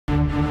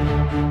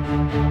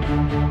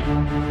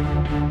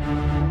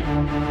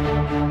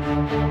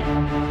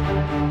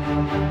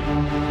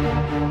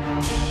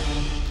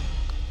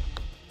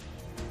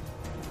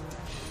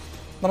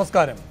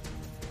നമസ്കാരം.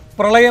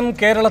 പ്രളയം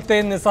കേരളത്തെ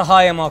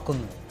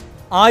നിസ്സഹായമാക്കുന്നു.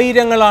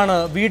 ആയിരങ്ങളാണ്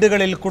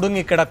വീടുകളിൽ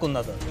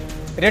കുടുങ്ങിക്കിടക്കുന്നത്.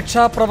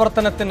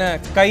 രക്ഷാപ്രവർത്തനത്തിന്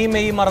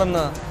കൈമെയ്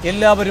മറന്ന്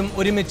എല്ലാവരും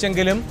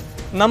ഒരുമിച്ചെങ്കിലും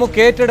നമുക്ക്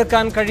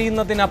ഏറ്റെടുക്കാൻ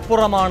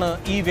കഴിയുന്നതിനപ്പുറമാണ്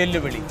ഈ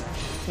വെല്ലുവിളി.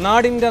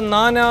 നാടിൻ്റെ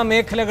നാനാ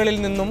മേഖലകളിൽ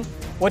നിന്നും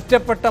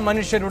ഒറ്റപ്പെട്ട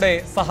മനുഷ്യരുടെ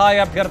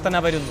സഹായാഭ്യർത്ഥന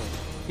വരുന്നു.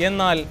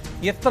 എന്നാൽ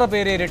എത്ര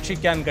പേരെ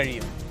രക്ഷിക്കാൻ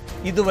കഴിയും?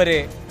 ഇതുവരെ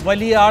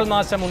വലിയ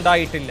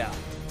ആൾനാശമുണ്ടായിട്ടില്ല.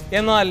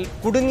 എന്നാൽ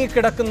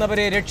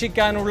കുടുങ്ങിക്കിടക്കുന്നവരെ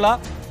രക്ഷിക്കാനുള്ള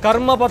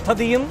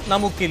കർമ്മപദ്ധതിയും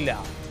നമുക്കില്ല.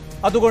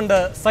 അതുകൊണ്ട്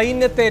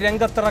സൈന്യത്തെ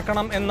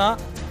രംഗത്തിറക്കണം എന്ന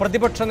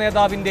പ്രതിപക്ഷ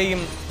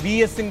നേതാവിൻ്റെയും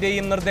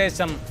VSൻ്റെയും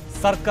നിർദ്ദേശം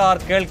സർക്കാർ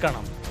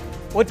കേൾക്കണം.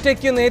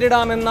 ഒറ്റയ്ക്ക്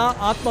നേരിടാമെന്ന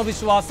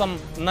ആത്മവിശ്വാസം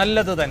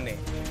നല്ലത് തന്നെ.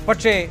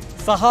 പക്ഷേ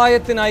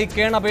സഹായത്തിനായി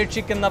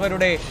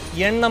കേണപേക്ഷിക്കുന്നവരുടെ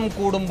എണ്ണം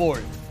കൂടുമ്പോൾ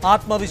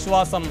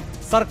ആത്മവിശ്വാസം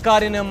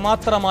സർക്കാരിന്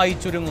മാത്രമായി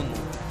ചുരുങ്ങുന്നു.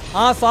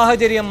 ആ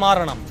സാഹചര്യം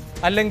മാറണം.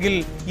 അല്ലെങ്കിൽ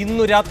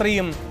ഇന്നു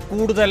രാത്രിയും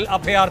കൂടുതൽ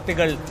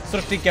അഭയാർത്ഥികൾ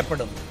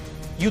സൃഷ്ടിക്കപ്പെടും.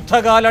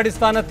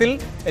 യുദ്ധകാലാടിസ്ഥാനത്തിൽ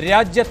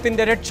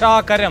രാജ്യത്തിൻ്റെ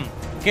രക്ഷാകരം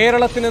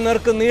കേരളത്തിന്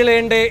നേർക്ക്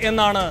നീളേണ്ടേ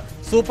എന്നാണ്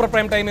സൂപ്പർ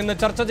പ്രൈം ടൈം ഇന്ന്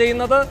ചർച്ച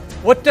ചെയ്യുന്നത്.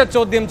 ഒറ്റ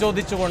ചോദ്യം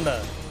ചോദിച്ചുകൊണ്ട്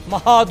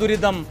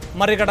മഹാദുരിതം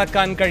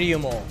മറികടക്കാൻ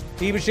കഴിയുമോ?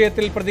 ഈ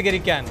വിഷയത്തിൽ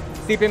പ്രതികരിക്കാൻ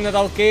CPM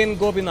നേതാവ് KN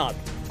ഗോപിനാഥ്,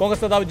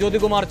 കോൺഗ്രസ് നേതാവ്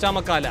ജ്യോതികുമാർ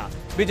ചാമക്കാല,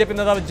 BJP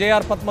നേതാവ്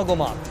JR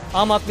പത്മകുമാർ,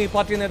 ആം ആദ്മി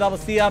പാർട്ടി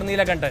നേതാവ് CR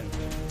നീലകണ്ഠൻ,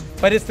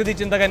 പരിസ്ഥിതി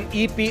ചിന്തകൻ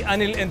EP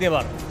അനിൽ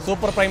എന്നിവർ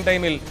സൂപ്പർ പ്രൈം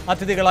ടൈമിൽ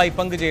അതിഥികളായി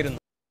പങ്കുചേരുന്നു.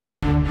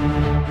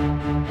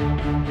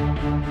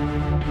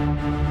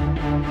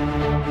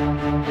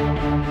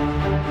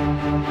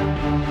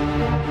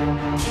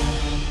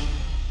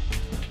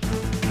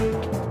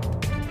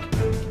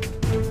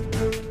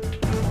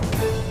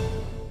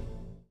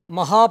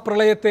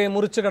 മഹാപ്രളയത്തെ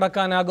മുറിച്ചു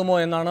കടക്കാനാകുമോ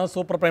എന്നാണ്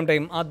സൂപ്പർ പ്രൈം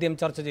ടൈം ആദ്യം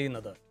ചർച്ച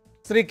ചെയ്യുന്നത്.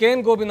 ശ്രീ KN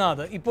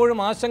ഗോപിനാഥ്, ഇപ്പോഴും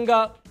ആശങ്ക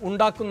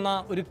ഉണ്ടാക്കുന്ന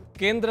ഒരു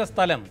കേന്ദ്ര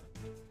സ്ഥലം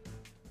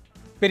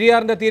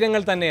പെരിയാറിൻ്റെ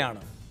തീരങ്ങൾ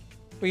തന്നെയാണ്.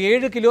 ഇപ്പോൾ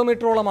 7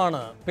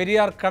 കിലോമീറ്ററോളമാണ്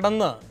പെരിയാർ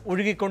കടന്ന്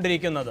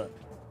ഒഴുകിക്കൊണ്ടിരിക്കുന്നത്.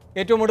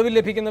 ഏറ്റവും ഒടുവിൽ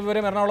ലഭിക്കുന്ന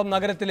വിവരം എറണാകുളം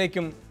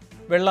നഗരത്തിലേക്കും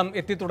വെള്ളം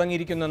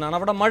എത്തിത്തുടങ്ങിയിരിക്കുന്നു എന്നാണ്.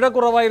 അവിടെ മഴ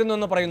കുറവായിരുന്നു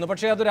എന്ന് പറയുന്നു.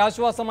 പക്ഷേ അതൊരു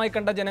ആശ്വാസമായി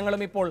കണ്ട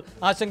ജനങ്ങളും ഇപ്പോൾ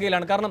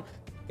ആശങ്കയിലാണ്. കാരണം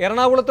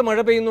എറണാകുളത്ത് മഴ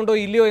പെയ്യുന്നുണ്ടോ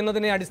ഇല്ലയോ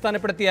എന്നതിനെ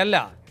അടിസ്ഥാനപ്പെടുത്തിയല്ല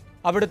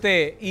അവിടുത്തെ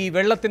ഈ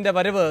വെള്ളത്തിൻ്റെ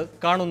വരവ്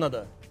കാണുന്നത്.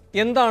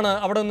 എന്താണ്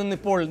അവിടെ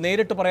നിന്നിപ്പോൾ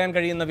നേരിട്ട് പറയാൻ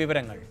കഴിയുന്ന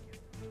വിവരങ്ങൾ?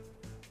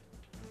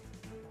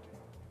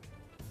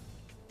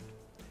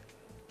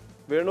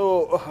 വേണു,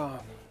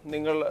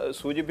 നിങ്ങൾ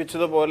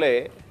സൂചിപ്പിച്ചതുപോലെ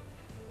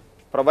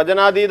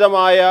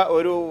പ്രവചനാതീതമായ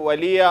ഒരു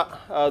വലിയ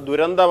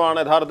ദുരന്തമാണ്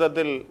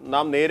യഥാർത്ഥത്തിൽ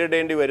നാം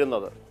നേരിടേണ്ടി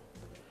വരുന്നത്.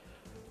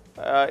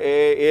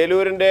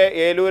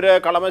 ഏലൂര്,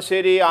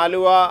 കളമശ്ശേരി,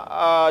 ആലുവ,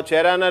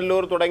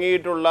 ചേരാനല്ലൂർ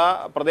തുടങ്ങിയിട്ടുള്ള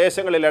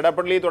പ്രദേശങ്ങളിൽ,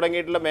 എടപ്പള്ളി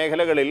തുടങ്ങിയിട്ടുള്ള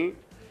മേഖലകളിൽ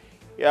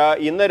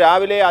ഇന്ന്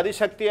രാവിലെ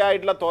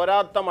അതിശക്തിയായിട്ടുള്ള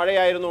തോരാത്ത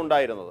മഴയായിരുന്നു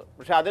ഉണ്ടായിരുന്നത്.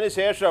 പക്ഷെ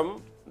അതിനുശേഷം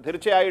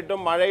തീർച്ചയായിട്ടും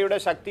മഴയുടെ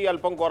ശക്തി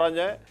അല്പം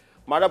കുറഞ്ഞ്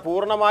മഴ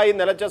പൂർണ്ണമായി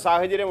നിലച്ച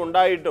സാഹചര്യം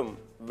ഉണ്ടായിട്ടും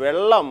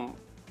വെള്ളം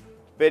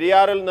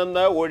പെരിയാറിൽ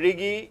നിന്ന്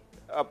ഒഴുകി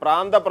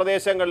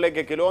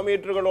പ്രാന്തപ്രദേശങ്ങളിലേക്ക്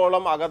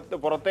കിലോമീറ്ററുകളോളം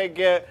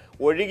പുറത്തേക്ക്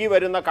ഒഴുകി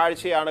വരുന്ന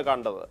കാഴ്ചയാണ്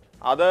കണ്ടത്.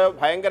 അത്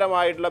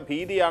ഭയങ്കരമായിട്ടുള്ള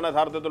ഭീതിയാണ്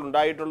യഥാർത്ഥത്തിൽ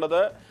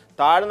ഉണ്ടായിട്ടുള്ളത്.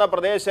 താഴ്ന്ന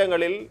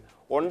പ്രദേശങ്ങളിൽ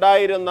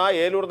ഉണ്ടായിരുന്ന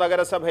ഏലൂർ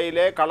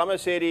നഗരസഭയിലെ,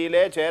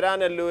 കളമശ്ശേരിയിലെ,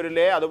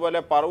 ചേരാനെല്ലൂരിലെ, അതുപോലെ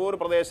പറവൂർ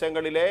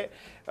പ്രദേശങ്ങളിലെ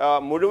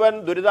മുഴുവൻ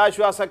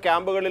ദുരിതാശ്വാസ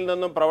ക്യാമ്പുകളിൽ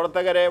നിന്നും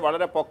പ്രവർത്തകരെ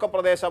വളരെ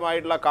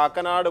പൊക്കപ്രദേശമായിട്ടുള്ള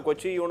കാക്കനാട്,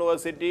 കൊച്ചി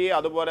യൂണിവേഴ്സിറ്റി,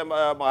 അതുപോലെ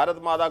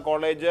Bharat Mata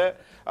college,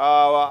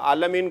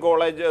 Allameen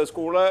college,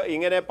 school,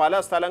 ഇങ്ങനെ പല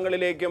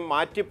സ്ഥലങ്ങളിലേക്കും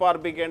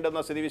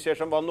മാറ്റിപ്പാർപ്പിക്കേണ്ടുന്ന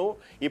സ്ഥിതിവിശേഷം വന്നു.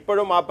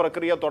 ഇപ്പോഴും ആ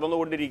പ്രക്രിയ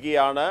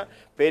തുടർന്നുകൊണ്ടിരിക്കുകയാണ്.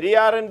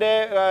 പെരിയാറിൻ്റെ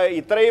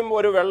ഇത്രയും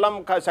ഒരു വെള്ളം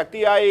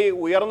ശക്തിയായി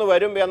ഉയർന്നു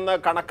വരും എന്ന്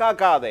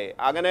കണക്കാക്കാതെ,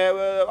 അങ്ങനെ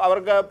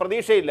അവർക്ക്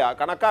പ്രതീക്ഷയില്ല,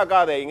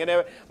 കണക്കാക്കാതെ ഇങ്ങനെ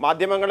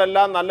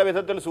മാധ്യമങ്ങളെല്ലാം നല്ല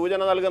വിധത്തിൽ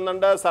സൂചന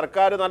നൽകുന്നുണ്ട്,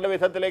 സർക്കാർ നല്ല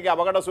വിധത്തിലേക്ക്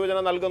അപകട സൂചന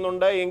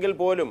നൽകുന്നുണ്ട്. എങ്കിൽ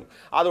പോലും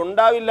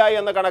അതുണ്ടാവില്ല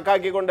എന്ന്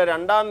കണക്കാക്കിക്കൊണ്ട്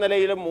 2ാം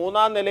നിലയിലും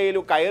 3ാം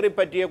നിലയിലും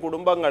കയറിപ്പറ്റിയ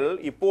കുടുംബങ്ങൾ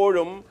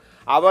ഇപ്പോഴും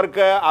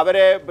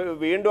അവരെ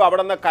വീണ്ടും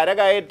അവിടെ നിന്ന്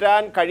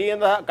കരകയറ്റാൻ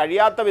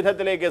കഴിയാത്ത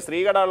വിധത്തിലേക്ക്,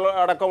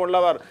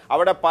 സ്ത്രീകളടക്കമുള്ളവർ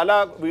അവിടെ പല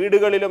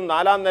വീടുകളിലും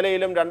 4ാം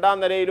നിലയിലും 2ാം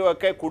നിലയിലും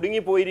ഒക്കെ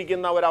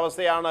കുടുങ്ങിപ്പോയിരിക്കുന്ന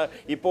ഒരവസ്ഥയാണ്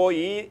ഇപ്പോൾ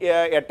ഈ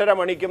 8:30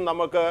 മണിക്കും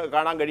നമുക്ക്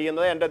കാണാൻ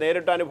കഴിയുന്നത്. എൻ്റെ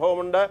നേരിട്ട്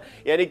അനുഭവമുണ്ട്.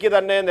 എനിക്ക്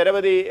തന്നെ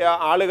നിരവധി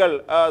ആളുകൾ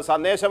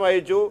സന്ദേശം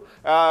അയച്ചു.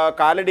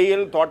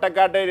 കാലടിയിൽ,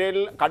 തോട്ടക്കാട്ടേരിയിൽ,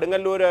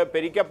 കടുങ്ങല്ലൂർ,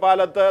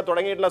 പെരിക്കപ്പാലത്ത്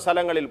തുടങ്ങിയിട്ടുള്ള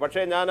സ്ഥലങ്ങളിൽ.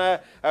 പക്ഷേ ഞാൻ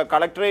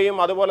കളക്ടറെയും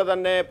അതുപോലെ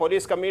തന്നെ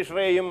പോലീസ്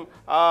കമ്മീഷണറെയും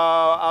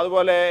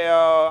അതുപോലെ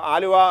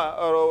ആലുവ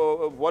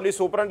പോലീസ്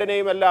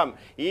സൂപ്രണ്ടിനെയും എല്ലാം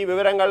ഈ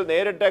വിവരങ്ങൾ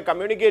നേരിട്ട്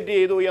കമ്മ്യൂണിക്കേറ്റ്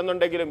ചെയ്തു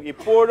എന്നുണ്ടെങ്കിലും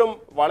ഇപ്പോഴും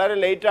വളരെ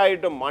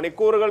ലേറ്റായിട്ടും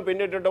മണിക്കൂറുകൾ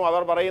പിന്നിട്ടിട്ടും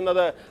അവർ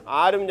പറയുന്നത്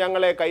ആരും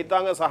ഞങ്ങളെ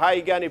കൈത്താങ്ങ്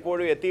സഹായിക്കാൻ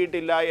ഇപ്പോഴും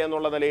എത്തിയിട്ടില്ല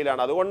എന്നുള്ള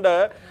നിലയിലാണ്. അതുകൊണ്ട്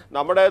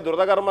നമ്മുടെ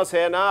ദ്രുതകർമ്മ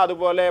സേന,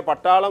 അതുപോലെ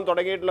പട്ടാളം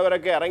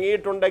തുടങ്ങിയിട്ടുള്ളവരൊക്കെ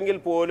ഇറങ്ങിയിട്ടുണ്ടെങ്കിൽ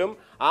പോലും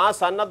ആ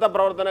സന്നദ്ധ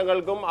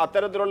പ്രവർത്തനങ്ങൾക്കും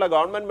അത്തരത്തിലുള്ള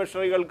ഗവൺമെൻറ്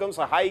മിഷണറികൾക്കും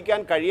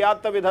സഹായിക്കാൻ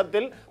കഴിയാത്ത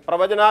വിധത്തിൽ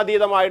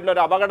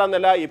പ്രവചനാതീതമായിട്ടുള്ളൊരു അപകട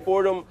നില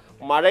ഇപ്പോഴും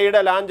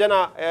മഴയുടെ ലാഞ്ചന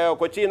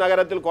കൊച്ചി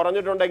നഗരത്തിൽ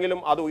കുറഞ്ഞിട്ടുണ്ടെങ്കിലും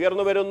അത്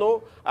ഉയർന്നു വരുന്നു.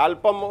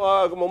 അല്പം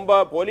മുമ്പ്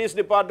പോലീസ്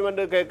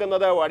ഡിപ്പാർട്ട്മെൻറ്റ്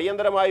കേൾക്കുന്നത്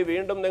അടിയന്തരമായി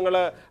വീണ്ടും നിങ്ങൾ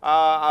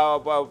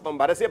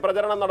പരസ്യ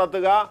പ്രചരണം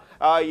നടത്തുക,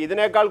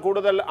 ഇതിനേക്കാൾ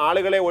കൂടുതൽ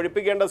ആളുകളെ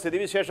ഒഴിപ്പിക്കേണ്ട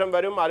സ്ഥിതിവിശേഷം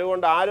വരും,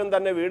 അതുകൊണ്ട് ആരും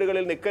തന്നെ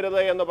വീടുകളിൽ നിൽക്കരുത്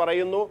എന്ന്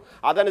പറയുന്നു.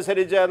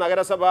 അതനുസരിച്ച്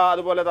നഗരസഭ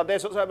അതുപോലെ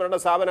തദ്ദേശ സ്വയംഭരണ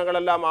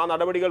സ്ഥാപനങ്ങളെല്ലാം ആ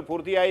നടപടികൾ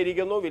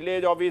പൂർത്തിയായിരിക്കുന്നു.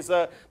 Village office,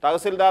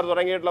 tahsildar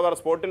തുടങ്ങിയിട്ടുള്ളവർ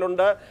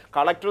സ്പോട്ടിലുണ്ട്.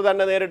 കളക്ടർ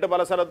തന്നെ നേരിട്ട്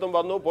പല സ്ഥലത്തും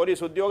വന്നു.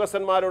 പോലീസ്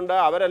ഉദ്യോഗസ്ഥന്മാരുണ്ട്.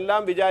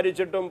 അവരെല്ലാം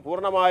വിചാരിച്ചിട്ടും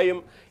പൂർണ്ണമായും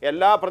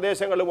എല്ലാ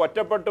പ്രദേശങ്ങളും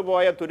ഒറ്റപ്പെട്ടു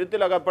പോയ,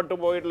 തുരുത്തിലകപ്പെട്ടു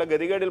പോയിട്ടുള്ള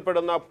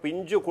ഗതികേടിൽപ്പെടുന്ന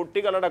പിഞ്ചു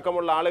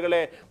കുട്ടികളടക്കമുള്ള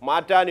ആളുകളെ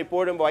മാറ്റാൻ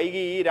ഇപ്പോഴും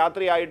വൈകി ഈ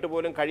രാത്രിയായിട്ട്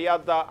പോലും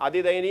കഴിയാത്ത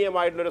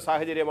അതിദയനീയമായിട്ടുള്ളൊരു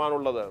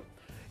സാഹചര്യമാണുള്ളത്.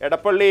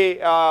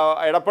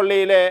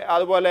 എടപ്പള്ളിയിലെ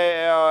അതുപോലെ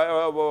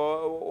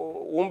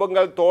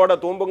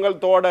തൂമ്പുങ്കൽ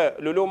തോട്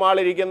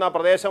ലുലുമാളിരിക്കുന്ന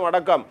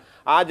പ്രദേശമടക്കം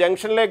ആ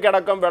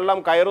ജംഗ്ഷനിലേക്കടക്കം വെള്ളം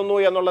കയറുന്നു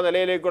എന്നുള്ള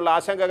നിലയിലേക്കുള്ള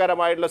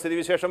ആശങ്കകരമായിട്ടുള്ള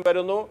സ്ഥിതിവിശേഷം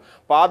വരുന്നു.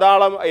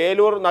 പാതാളം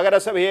ഏലൂർ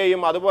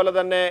നഗരസഭയെയും അതുപോലെ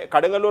തന്നെ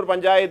കടുങ്ങല്ലൂർ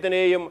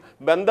പഞ്ചായത്തിനെയും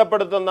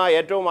ബന്ധപ്പെടുത്തുന്ന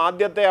ഏറ്റവും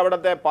ആദ്യത്തെ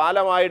അവിടുത്തെ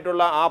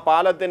പാലമായിട്ടുള്ള ആ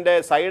പാലത്തിൻ്റെ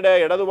സൈഡ്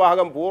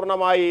ഇടതുഭാഗം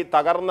പൂർണ്ണമായി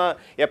തകർന്ന്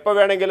എപ്പോൾ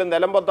വേണമെങ്കിലും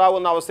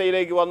നിലംപൊത്താവുന്ന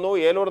അവസ്ഥയിലേക്ക് വന്നു.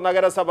 ഏലൂർ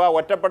നഗരസഭ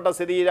ഒറ്റപ്പെട്ട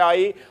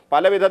സ്ഥിതിയിലായി.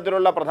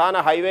 പലവിധത്തിലുള്ള പ്രധാന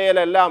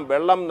ഹൈവേയിലെല്ലാം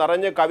വെള്ളം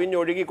നിറഞ്ഞ്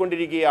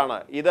കവിഞ്ഞൊഴുകിക്കൊണ്ടിരിക്കുകയാണ്.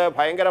 ഇത്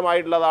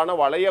ഭയങ്കരമായിട്ടുള്ളതാണ്.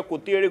 വളരെ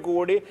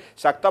കുത്തിയൊഴുക്കുകൂടി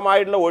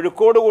ശക്തമായിട്ടുള്ള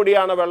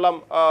ഒഴുക്കോടുകൂടിയാണ് വെള്ളം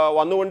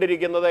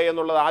വന്നുകൊണ്ടിരിക്കുന്നത്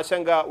എന്നുള്ളത്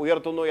ആശങ്ക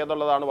ഉയർത്തുന്നു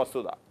എന്നുള്ളതാണ്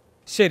വസ്തുത.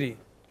 ശരി,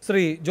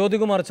 ശ്രീ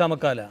ജ്യോതികുമാർ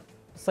ചാമക്കാല,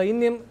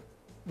 സൈന്യം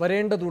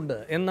വരേണ്ടതുണ്ട്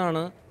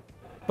എന്നാണ്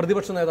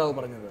പ്രതിപക്ഷ നേതാവ്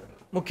പറഞ്ഞത്.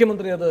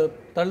 മുഖ്യമന്ത്രി അത്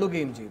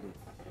തള്ളുകയും ചെയ്തു.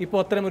 ഇപ്പോൾ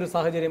അത്തരമൊരു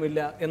സാഹചര്യമില്ല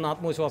എന്ന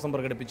ആത്മവിശ്വാസം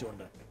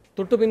പ്രകടിപ്പിച്ചുകൊണ്ട്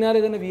തൊട്ടു പിന്നാലെ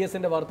തന്നെ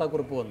VSന്റെ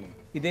വാർത്താക്കുറിപ്പ് വന്നു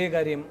ഇതേ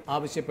കാര്യം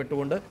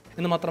ആവശ്യപ്പെട്ടുകൊണ്ട്.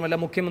 എന്ന് മാത്രമല്ല,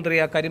 മുഖ്യമന്ത്രി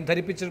ആ കാര്യം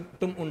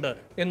ധരിപ്പിച്ചിട്ടും ഉണ്ട്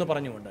എന്ന്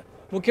പറഞ്ഞുകൊണ്ട്.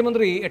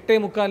 മുഖ്യമന്ത്രി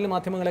 8:45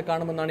 മാധ്യമങ്ങളെ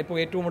കാണുമെന്നാണ് ഇപ്പോൾ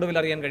ഏറ്റവും ഒടുവിൽ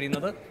അറിയാൻ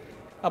കഴിയുന്നത്.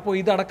 അപ്പോൾ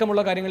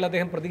ഇതടക്കമുള്ള കാര്യങ്ങളിൽ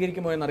അദ്ദേഹം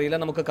പ്രതികരിക്കുമോ എന്നറിയില്ല,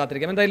 നമുക്ക്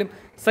കാത്തിരിക്കാം. എന്തായാലും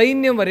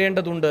സൈന്യം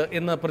വരേണ്ടതുണ്ട്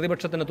എന്ന്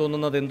പ്രതിപക്ഷത്തിന്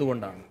തോന്നുന്നത്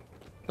എന്തുകൊണ്ടാണ്?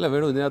 അല്ല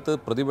വേണു, ഇതിനകത്ത്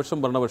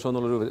പ്രതിപക്ഷം ഭരണപക്ഷം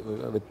എന്നുള്ളൊരു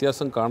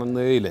വ്യത്യാസം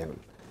കാണുന്നേയില്ല.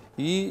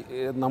 ഈ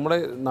നമ്മുടെ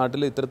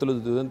നാട്ടിൽ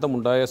ഇത്തരത്തിലൊരു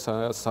ദുരന്തമുണ്ടായ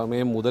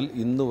സമയം മുതൽ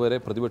ഇന്ന് വരെ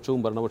പ്രതിപക്ഷവും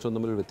ഭരണപക്ഷവും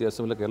തമ്മിൽ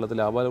വ്യത്യാസമില്ല.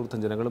 കേരളത്തിലെ ആപാലവൃദ്ധം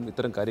ജനങ്ങളും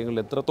ഇത്തരം കാര്യങ്ങളിൽ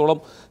എത്രത്തോളം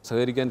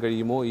സഹകരിക്കാൻ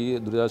കഴിയുമോ ഈ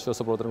ദുരിതാശ്വാസ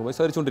പ്രവർത്തനങ്ങളുമായി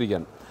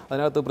സഹകരിച്ചുകൊണ്ടിരിക്കുകയാണ്.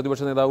 അതിനകത്ത്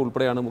പ്രതിപക്ഷ നേതാവ്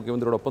ഉൾപ്പെടെയാണ്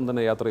മുഖ്യമന്ത്രിയോടൊപ്പം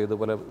തന്നെ യാത്ര ചെയ്ത്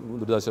പല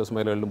ദുരിതാശ്വാസ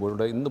മേഖലകളിലും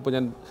പോയിട്ടുണ്ട്. ഇന്നിപ്പോൾ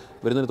ഞാൻ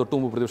വരുന്നതിന് തൊട്ട്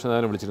മുമ്പ് പ്രതിപക്ഷ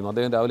നേതാവിനെ വിളിച്ചിരുന്നു.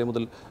 അദ്ദേഹം രാവിലെ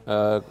മുതൽ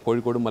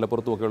കോഴിക്കോടും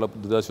മലപ്പുറത്തും ഒക്കെയുള്ള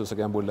ദുരിതാശ്വാസ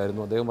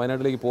ക്യാമ്പുകളിലായിരുന്നു. അദ്ദേഹം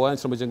വയനാട്ടിലേക്ക് പോകാൻ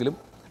ശ്രമിച്ചെങ്കിലും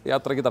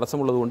യാത്രയ്ക്ക്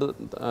തടസ്സമുള്ളതുകൊണ്ട്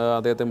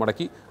അദ്ദേഹത്തെ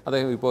മടക്കി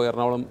അദ്ദേഹം ഇപ്പോൾ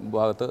എറണാകുളം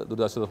ഭാഗത്ത്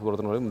ദുരിതാശ്വാസ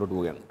പ്രവർത്തനങ്ങളിൽ മുന്നോട്ട്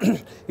പോവുകയാണ്.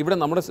 ഇവിടെ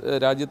നമ്മുടെ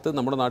രാജ്യത്ത്,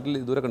 നമ്മുടെ നാട്ടിൽ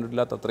ഇതുവരെ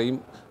കണ്ടിട്ടില്ലാത്ത അത്രയും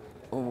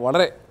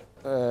വളരെ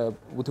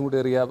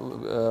ബുദ്ധിമുട്ടേറിയ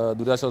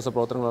ദുരിതാശ്വാസ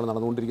പ്രവർത്തനങ്ങളാണ്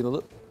നടന്നുകൊണ്ടിരിക്കുന്നത്.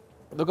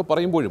 ഇതൊക്കെ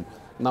പറയുമ്പോഴും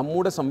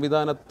നമ്മുടെ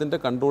സംവിധാനത്തിൻ്റെ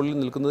കൺട്രോളിൽ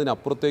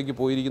നിൽക്കുന്നതിനപ്പുറത്തേക്ക്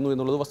പോയിരിക്കുന്നു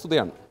എന്നുള്ളത്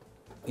വസ്തുതയാണ്.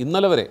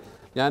 ഇന്നലെ വരെ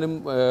ഞാനും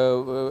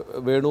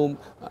വേണുവും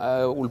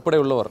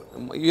ഉൾപ്പെടെയുള്ളവർ,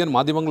 ഈവൻ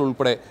മാധ്യമങ്ങൾ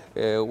ഉൾപ്പെടെ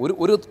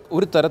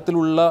ഒരു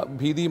തരത്തിലുള്ള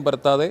ഭീതിയും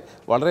പരത്താതെ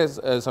വളരെ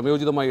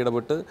സമയോചിതമായി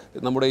ഇടപെട്ട്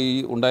നമ്മുടെ ഈ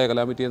ഉണ്ടായ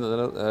കലാമിറ്റിയെ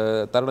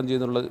തരണം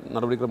ചെയ്യുന്നുള്ള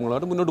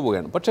നടപടിക്രമങ്ങളായിട്ട് മുന്നോട്ട്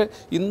പോവുകയാണ്. പക്ഷേ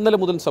ഇന്നലെ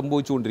മുതൽ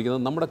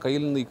സംഭവിച്ചുകൊണ്ടിരിക്കുന്നത് നമ്മുടെ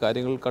കയ്യിൽ നിന്ന് ഈ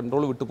കാര്യങ്ങൾ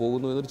കൺട്രോൾ വിട്ടു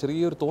പോകുന്നു എന്നൊരു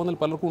ചെറിയൊരു തോന്നൽ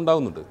പലർക്കും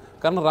ഉണ്ടാകുന്നുണ്ട്.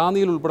 കാരണം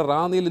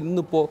റാന്നിയിൽ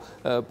ഇന്നിപ്പോൾ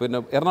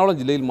എറണാകുളം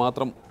ജില്ലയിൽ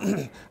മാത്രം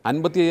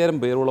 55,000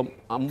 പേരോളം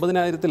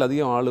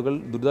 50,000-ലധികം ആളുകൾ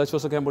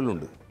ദുരിതാശ്വാസ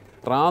ക്യാമ്പുകളിലുണ്ട്.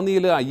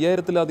 റാന്നിയിൽ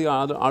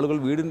 5,000-ലധികം ആളുകൾ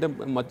വീടിൻ്റെ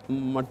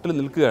മട്ടിൽ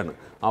നിൽക്കുകയാണ്.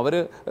 അവർ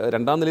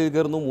 2ാം നിലയിൽ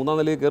കയറുന്നു, 3ാം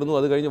നിലയിൽ കയറുന്നു,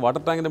 അത് കഴിഞ്ഞ്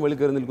വാട്ടർ ടാങ്കിൻ്റെ മേളിൽ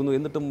കയറി നിൽക്കുന്നു,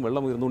 എന്നിട്ടും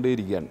വെള്ളം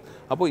ഉയർന്നുകൊണ്ടേയിരിക്കുകയാണ്.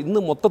 അപ്പോൾ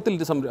ഇന്ന് മൊത്തത്തിൽ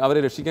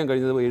അവരെ രക്ഷിക്കാൻ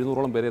കഴിഞ്ഞത്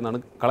 700-ഓളം പേരെ എന്നാണ്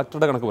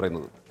കളക്ടറുടെ കണക്ക്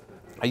പറയുന്നത്.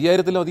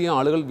 5,000-ലധികം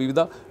ആളുകൾ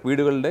വിവിധ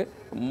വീടുകളുടെ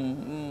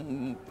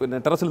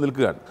ടെറസിൽ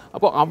നിൽക്കുകയാണ്.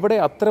 അപ്പോൾ അവിടെ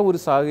അത്തരം ഒരു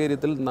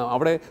സാഹചര്യത്തിൽ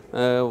അവിടെ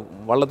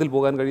വള്ളത്തിൽ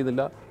പോകാൻ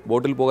കഴിയുന്നില്ല,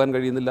 ബോട്ടിൽ പോകാൻ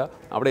കഴിയുന്നില്ല,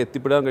 അവിടെ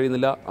എത്തിപ്പെടാൻ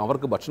കഴിയുന്നില്ല,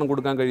 അവർക്ക് ഭക്ഷണം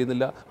കൊടുക്കാൻ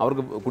കഴിയുന്നില്ല,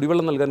 അവർക്ക്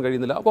കുടിവെള്ളം നൽകാൻ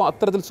കഴിയുന്നില്ല. അപ്പോൾ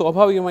അത്തരത്തിൽ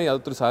സ്വാഭാവികമായി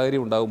അതൊരു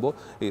സാഹചര്യം ഉണ്ടാകുമ്പോൾ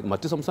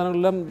മറ്റ്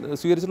സംസ്ഥാനങ്ങളെല്ലാം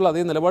സ്വീകരിച്ചിട്ടുള്ള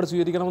അതേ നിലപാട്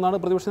സ്വീകരിക്കണമെന്നാണ്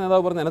പ്രതിപക്ഷ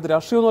നേതാവ് പറഞ്ഞത്. അതിനകത്ത്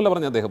രാഷ്ട്രീയമൊന്നുമല്ല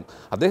പറഞ്ഞത്.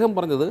 അദ്ദേഹം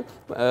പറഞ്ഞത്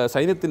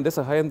സൈന്യത്തിൻ്റെ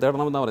സഹായം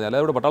തേടണമെന്നാണ് പറഞ്ഞത്.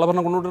 അല്ലാതെ ഇവിടെ പട്ടാള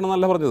ഭരണം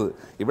കൊണ്ടുവരണമെന്നല്ല പറഞ്ഞത്.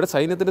 ഇവിടെ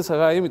സൈന്യത്തിൻ്റെ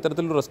സഹായം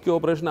ഇത്തരത്തിലൊരു റെസ്ക്യൂ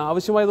ഓപ്പറേഷൻ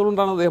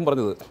ആവശ്യമായതുകൊണ്ടാണ് അദ്ദേഹം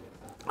പറഞ്ഞത്.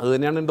 അത്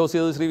തന്നെയാണ് എൻഡോസ്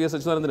ചെയ്തത് ശ്രീ VS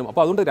അച്യുതാനന്ദനും.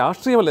 അപ്പോൾ അതുകൊണ്ട്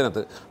രാഷ്ട്രീയമല്ല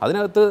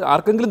അതിനകത്ത്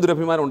ആർക്കെങ്കിലും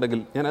ദുരഭിമാനം ഉണ്ടെങ്കിൽ,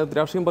 ഞാനത്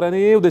രാഷ്ട്രീയം പറയാനേ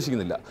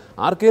ഉദ്ദേശിക്കുന്നില്ല,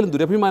 ആർക്കെങ്കിലും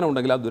ദുരഭിമാനം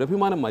ഉണ്ടെങ്കിൽ ആ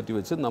ദുരഭിമാനം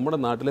മാറ്റിവെച്ച് നമ്മുടെ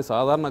നാട്ടിലെ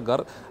സാധാരണക്കാർ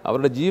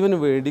അവരുടെ ജീവന്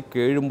വേണ്ടി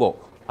കേഴുമ്പോൾ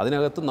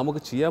അതിനകത്ത്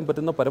നമുക്ക് ചെയ്യാൻ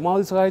പറ്റുന്ന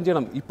പരമാവധി സഹായം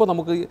ചെയ്യണം. ഇപ്പോൾ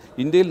നമുക്ക്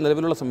ഇന്ത്യയിൽ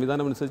നിലവിലുള്ള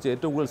സംവിധാനം അനുസരിച്ച്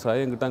ഏറ്റവും കൂടുതൽ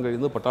സഹായം കിട്ടാൻ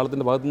കഴിയുന്നത്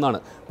പട്ടാളത്തിൻ്റെ ഭാഗത്തു നിന്നാണ്.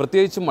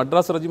 പ്രത്യേകിച്ച്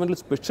മദ്രാസ് റെജിമെൻറ്റിൽ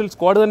സ്പെഷ്യൽ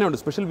സ്ക്വാഡ് തന്നെയുണ്ട്,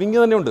 സ്പെഷ്യൽ വിങ്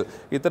തന്നെയുണ്ട്.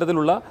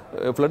 ഇത്തരത്തിലുള്ള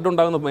ഫ്ലഡ്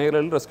ഉണ്ടാകുന്ന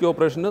മേഖലകളിൽ റെസ്ക്യൂ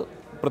ഓപ്പറേഷന്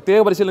പ്രത്യേക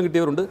പരിശീലനം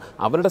കിട്ടിയവരുണ്ട്.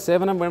 അവരുടെ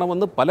സേവനം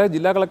വേണമെന്ന് പല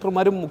ജില്ലാ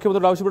കളക്ടർമാരും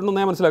മുഖ്യമന്ത്രിയോട് ആവശ്യപ്പെടുന്നു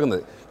ഞാൻ മനസ്സിലാക്കുന്നത്.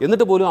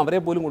 എന്നിട്ട് പോലും അവരെ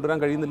പോലും കൊണ്ടുവരാൻ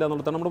കഴിയുന്നില്ല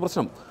എന്നുള്ളതാണ് നമ്മുടെ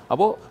പ്രശ്നം.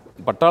 അപ്പോൾ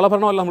പട്ടാള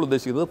ഭരണമല്ല നമ്മൾ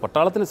ഉദ്ദേശിക്കുന്നത്,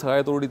 പട്ടാളത്തിൻ്റെ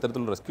സഹായത്തോടുകൂടി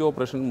ഇത്തരത്തിലുള്ള റെസ്ക്യൂ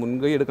ഓപ്പറേഷൻ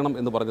മുൻകൈ എടുക്കണം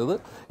എന്ന് പറഞ്ഞത്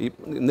ഈ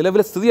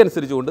നിലവിലെ സ്ഥിതി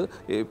അനുസരിച്ചുകൊണ്ട്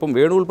ഇപ്പം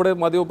വേണു ഉൾപ്പെടെ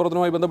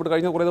മാധ്യമപ്രവർത്തനവുമായി ബന്ധപ്പെട്ട്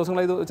കഴിഞ്ഞ കുറേ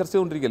ദിവസങ്ങളായി ഇത് ചർച്ച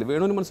ചെയ്തുകൊണ്ടിരിക്കുകയല്ലേ.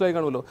 വേണുവിന് മനസ്സിലായി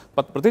കാണുമല്ലോ,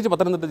 പ്രത്യേകിച്ച്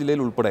പത്തനംതിട്ട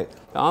ജില്ലയിൽ ഉൾപ്പെടെ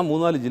ആ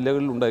 3-4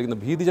 ജില്ലകളിൽ ഉണ്ടായിരിക്കുന്ന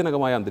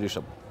ഭീതിജനകമായ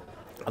അന്തരീക്ഷം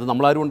അത്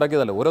നമ്മളാരും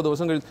ഉണ്ടാക്കിയതല്ല. ഓരോ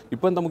ദിവസം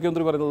ഇപ്പോൾ എന്താ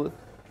മുഖ്യമന്ത്രി പറയുന്നത്,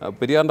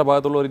 പെരിയാറിൻ്റെ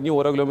ഭാഗത്തുള്ളവർ ഇനി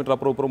ഓരോ കിലോമീറ്റർ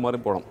അപ്പുറം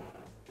മാറിപ്പോകണം,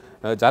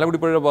 ചാലക്കുടി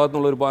പുഴയുടെ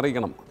ഭാഗത്തുനിന്നുള്ളവർ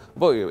മാറിക്കണം,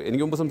 അപ്പോൾ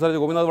എനിക്ക് മുമ്പ് സംസാരിച്ച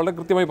ഗോപിനാഥ് വളരെ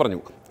കൃത്യമായി പറഞ്ഞു.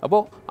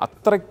 അപ്പോൾ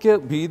അത്രയ്ക്ക്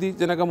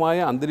ഭീതിജനകമായ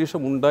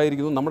അന്തരീക്ഷം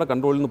ഉണ്ടായിരിക്കുന്നു, നമ്മുടെ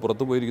കൺട്രോളിൽ നിന്ന്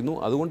പുറത്തു പോയിരിക്കുന്നു.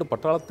 അതുകൊണ്ട്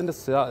പട്ടാളത്തിൻ്റെ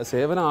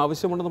സേവനം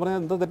ആവശ്യമുണ്ടെന്ന്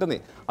പറഞ്ഞാൽ എന്താ തെറ്റെന്നേ,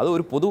 അത്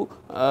ഒരു പൊതു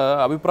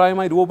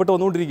അഭിപ്രായമായി രൂപപ്പെട്ട്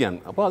വന്നുകൊണ്ടിരിക്കുകയാണ്.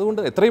 അപ്പോൾ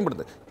അതുകൊണ്ട് എത്രയും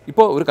പെട്ടെന്ന്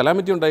ഇപ്പോൾ ഒരു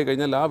കലാമിറ്റി ഉണ്ടായി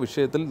കഴിഞ്ഞാൽ ആ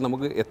വിഷയത്തിൽ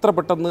നമുക്ക് എത്ര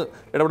പെട്ടെന്ന്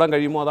ഇടപെടാൻ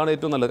കഴിയുമോ അതാണ്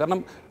ഏറ്റവും നല്ലത്.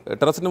 കാരണം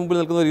ടെറസിന് മുമ്പിൽ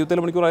നിൽക്കുന്ന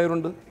 27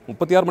 മണിക്കൂറായവരുണ്ട്,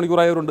 36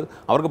 മണിക്കൂറായവരുണ്ട്.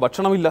 അവർക്ക്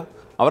ഭക്ഷണമില്ല,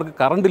 അവർക്ക്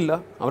കറണ്ടില്ല,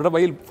 അവരുടെ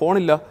കയ്യിൽ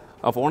ഫോണില്ല,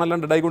 ആ ഫോണെല്ലാം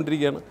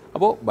ഡെഡായിക്കൊണ്ടിരിക്കുകയാണ്.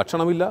 അപ്പോൾ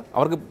ഭക്ഷണമില്ല,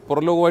 അവർക്ക്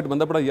പുറലോകവുമായിട്ട്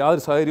ബന്ധപ്പെടാൻ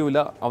യാതൊരു സാഹചര്യവുമില്ല,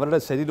 അവരുടെ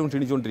ശരീരവും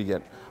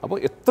ക്ഷീണിച്ചുകൊണ്ടിരിക്കുകയാണ്. അപ്പോൾ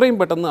എത്രയും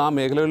പെട്ടെന്ന് ആ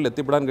മേഖലകളിൽ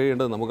എത്തിപ്പെടാൻ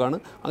കഴിയേണ്ടത് നമുക്കാണ്.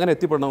 അങ്ങനെ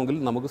എത്തിപ്പെടണമെങ്കിൽ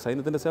നമുക്ക്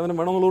സൈന്യത്തിൻ്റെ സേവനം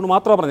വേണമെന്നുള്ളത്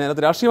മാത്രമാണ് പറഞ്ഞത്,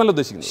 അതിനകത്ത് രാഷ്ട്രീയമല്ല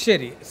ഉദ്ദേശിക്കുന്നത്.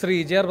 ശരി, ശ്രീ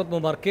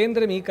പത്മകുമാർ,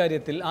 കേന്ദ്രം ഈ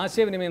കാര്യത്തിൽ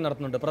ആശയവിനിമയം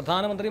നടത്തുന്നുണ്ട്.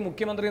 പ്രധാനമന്ത്രിയും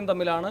മുഖ്യമന്ത്രിയും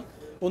തമ്മിലാണ്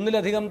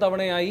ഒന്നിലധികം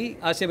തവണയായി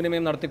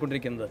ആശയവിനിമയം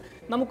നടത്തിക്കൊണ്ടിരിക്കുന്നത്.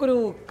 നമുക്കൊരു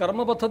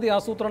കർമ്മപദ്ധതി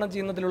ആസൂത്രണം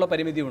ചെയ്യുന്നതിലുള്ള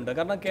പരിമിതിയുണ്ട്.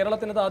 കാരണം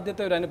കേരളത്തിനത്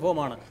ആദ്യത്തെ ഒരു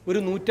അനുഭവമാണ്. ഒരു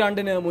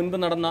നൂറ്റാണ്ടിന് മുൻപ്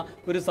നടന്ന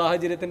ഒരു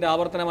സാഹചര്യത്തിൻ്റെ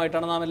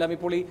ആവർത്തനമായിട്ടാണ് നാം എല്ലാം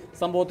ഇപ്പോൾ ഈ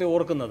സംഭവത്തെ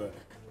ഓർക്കുന്നത്.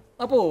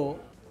 അപ്പോൾ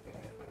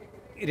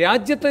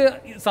രാജ്യത്ത്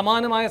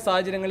സമാനമായ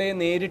സാഹചര്യങ്ങളെ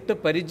നേരിട്ട്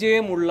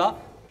പരിചയമുള്ള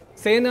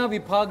സേനാ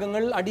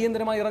വിഭാഗങ്ങൾ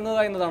അടിയന്തരമായി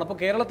ഇറങ്ങുക എന്നതാണ്. അപ്പോൾ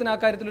കേരളത്തിന് ആ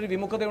കാര്യത്തിലൊരു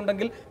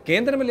വിമുഖതയുണ്ടെങ്കിൽ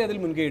കേന്ദ്രമല്ലേ അതിൽ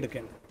മുൻകൈ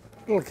എടുക്കേണ്ടത്?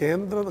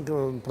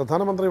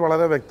 പ്രധാനമന്ത്രി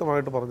വളരെ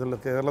വ്യക്തമായിട്ട് പറഞ്ഞല്ലോ,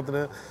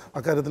 കേരളത്തിന്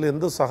അക്കാര്യത്തിൽ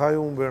എന്ത്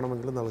സഹായവും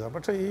വേണമെങ്കിലും നൽകാം.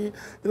 പക്ഷേ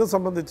ഇതിനെ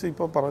സംബന്ധിച്ച്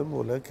ഇപ്പോൾ പറയുന്ന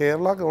പോലെ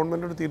കേരള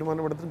ഗവൺമെൻറ്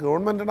തീരുമാനമെടുത്ത്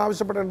ഗവൺമെൻറ്റാണ്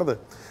ആവശ്യപ്പെടേണ്ടത്.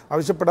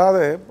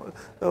 ആവശ്യപ്പെടാതെ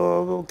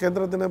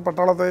കേന്ദ്രത്തിന്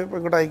പട്ടാളത്തെ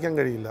ഇങ്ങോട്ട് അയക്കാൻ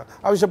കഴിയില്ല.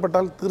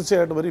 ആവശ്യപ്പെട്ടാൽ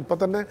തീർച്ചയായിട്ടും വരും. ഇപ്പം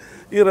തന്നെ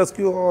ഈ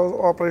റെസ്ക്യൂ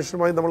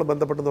ഓപ്പറേഷനുമായി നമ്മൾ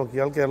ബന്ധപ്പെട്ട്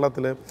നോക്കിയാൽ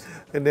കേരളത്തിൽ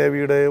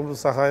നേവിയുടെയും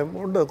സഹായം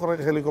ഉണ്ട്. കുറേ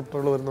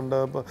ഹെലികോപ്റ്ററുകൾ വരുന്നുണ്ട്,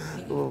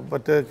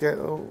 മറ്റ്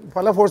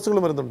പല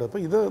ഫോഴ്സുകളും വരുന്നുണ്ട്.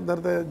 അപ്പോൾ ഇത്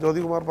നേരത്തെ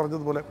ജ്യോതികുമാർ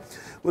പറഞ്ഞതുപോലെ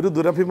ഒരു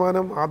ദുരഭിമാനം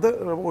അത്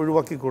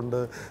ഒഴിവാക്കിക്കൊണ്ട്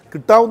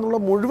കിട്ടാവുന്ന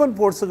മുഴുവൻ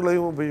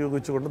ഫോഴ്സുകളെയും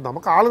ഉപയോഗിച്ചുകൊണ്ട്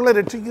നമുക്ക് ആളുകളെ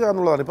രക്ഷിക്കുക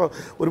എന്നുള്ളതാണ്. ഇപ്പോൾ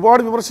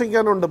ഒരുപാട്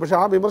വിമർശിക്കാനുണ്ട്, പക്ഷേ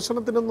ആ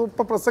വിമർശനത്തിനൊന്നും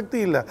ഇപ്പോൾ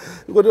പ്രസക്തിയില്ല.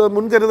 ഒരു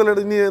മുൻകരുതൽ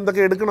ഇനി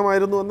എന്തൊക്കെ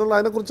എടുക്കണമായിരുന്നു എന്നുള്ള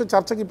അതിനെക്കുറിച്ച്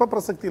ചർച്ചയ്ക്ക് ഇപ്പോൾ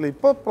പ്രസക്തിയില്ല.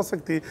 ഇപ്പോൾ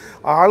പ്രസക്തി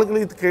ആളുകൾ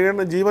ഈ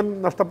ജീവൻ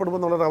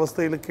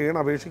നഷ്ടപ്പെടുമെന്നുള്ളൊരവസ്ഥയിൽ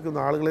അപേക്ഷിക്കുന്ന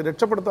ആളുകളെ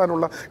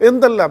രക്ഷപ്പെടുത്താനുള്ള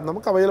എന്തെല്ലാം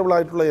നമുക്ക് അവൈലബിൾ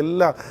ആയിട്ടുള്ള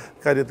എല്ലാ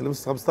കാര്യത്തിലും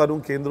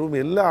സംസ്ഥാനവും കേന്ദ്രവും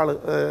എല്ലാ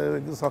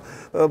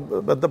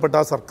ബന്ധപ്പെട്ട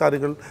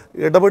സർക്കാരുകൾ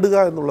ഇടപെടുക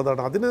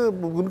എന്നുള്ളതാണ്. അതിന്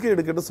മുൻകൈ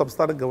എടുക്കേണ്ടത്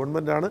സംസ്ഥാന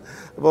ഗവൺമെൻറ്റാണ്.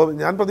 അപ്പോൾ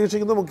ഞാൻ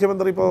പ്രതീക്ഷിക്കുന്നു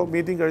മുഖ്യമന്ത്രി ഇപ്പോൾ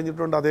മീറ്റിംഗ്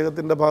കഴിഞ്ഞിട്ടുണ്ട്,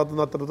 അദ്ദേഹത്തിൻ്റെ ഭാഗത്തു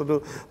നിന്ന് അത്തരത്തിലൊരു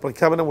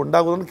പ്രഖ്യാപനം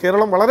ഉണ്ടാകുന്നുണ്ട്.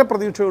 കേരളം വളരെ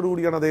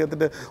പ്രതീക്ഷയോടുകൂടിയാണ്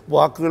അദ്ദേഹത്തിൻ്റെ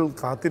വാക്കുകൾ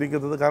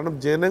കാത്തിരിക്കുന്നത്. കാരണം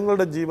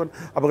ജനങ്ങളുടെ ജീവൻ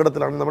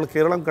അപകടത്തിലാണ്. നമ്മൾ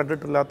കേരളം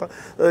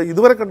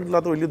ഇതുവരെ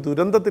കണ്ടിട്ടില്ലാത്ത വലിയ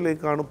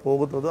ദുരന്തത്തിലേക്കാണ്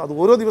പോകുന്നത്. അത്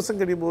ഓരോ ദിവസം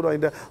കഴിയുമ്പോഴും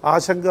അതിൻ്റെ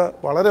ആശങ്ക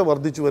വളരെ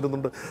വർദ്ധിച്ചു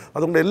വരുന്നുണ്ട്.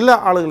 അതുകൊണ്ട് എല്ലാ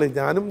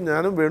ആളുകളെയും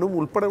ഞാനും വേണും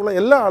ഉൾപ്പെടെയുള്ള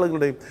എല്ലാ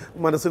ആളുകളുടെയും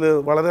മനസ്സിൽ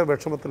വളരെ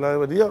വിഷമത്തിലായ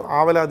വലിയ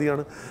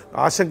ആവലാതിയാണ്,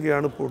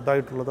 ആശങ്കയാണ് ഇപ്പോൾ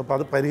ഉണ്ടായിട്ടുള്ളത്. അപ്പോൾ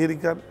അത്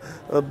പരിഹരിക്കാൻ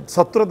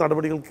സത്വര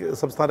നടപടികൾ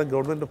സംസ്ഥാന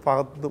ഗവൺമെൻറ്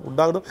ഭാഗത്ത്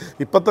ഉണ്ടാകണം.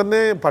 ഇപ്പം തന്നെ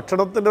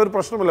ഭക്ഷണത്തിൻ്റെ ഒരു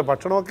പ്രശ്നമല്ല,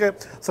 ഭക്ഷണമൊക്കെ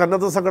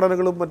സന്നദ്ധ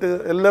സംഘടനകളും മറ്റ്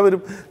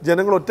എല്ലാവരും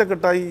ജനങ്ങൾ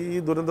ഒറ്റക്കെട്ടായി ഈ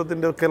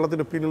ദുരന്തത്തിൻ്റെ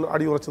കേരളത്തിന് പിന്നിൽ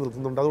അടിയുറച്ച്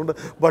നിൽക്കുന്നുണ്ട്. അതുകൊണ്ട്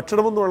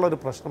ഭക്ഷണമെന്നുള്ള ഒരു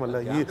പ്രശ്നമല്ല.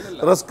 ഈ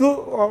റെസ്ക്യൂ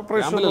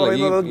ഓപ്പറേഷൻ എന്ന്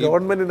പറയുന്നത്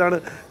ഗവൺമെൻറ്റിനാണ്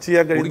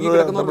ചെയ്യാൻ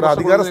കഴിയുന്നത്, നമ്മുടെ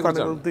അധികാര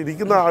സ്ഥാനങ്ങളിൽ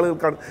ഇരിക്കുന്ന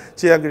ആളുകൾക്കാണ്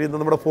ചെയ്യാൻ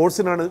കഴിയുന്നത്, നമ്മുടെ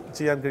ഫോഴ്സിനാണ്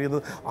ചെയ്യാൻ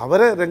കഴിയുന്നത്.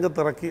 അവരെ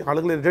രംഗത്തിറക്കി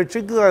ആളുകളെ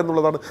രക്ഷിക്കുക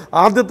എന്നുള്ളതാണ്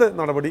ആദ്യത്തെ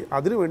നടപടി.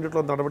 അതിനു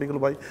വേണ്ടിയിട്ടുള്ള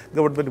നടപടികളുമായി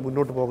ഗവൺമെൻറ്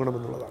മുന്നോട്ട്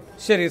പോകണമെന്നുള്ളതാണ്.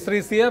 ശരി, ശ്രീ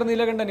CR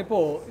നീലകണ്ഠൻ,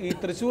 ഇപ്പോൾ ഈ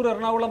തൃശ്ശൂർ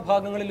എറണാകുളം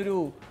ഭാഗങ്ങളിലൊരു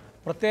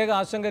പ്രത്യേക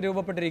ആശങ്ക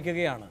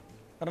രൂപപ്പെട്ടിരിക്കുകയാണ്.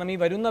 കാരണം ഈ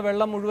വരുന്ന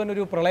വെള്ളം മുഴുവൻ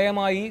ഒരു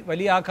പ്രളയമായി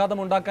വലിയ ആഘാതം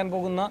ഉണ്ടാക്കാൻ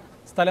പോകുന്ന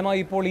സ്ഥലമായി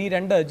ഇപ്പോൾ ഈ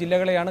രണ്ട്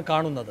ജില്ലകളെയാണ്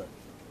കാണുന്നത്.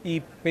 ഈ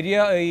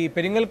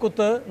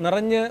പെരിങ്ങൽകുത്ത്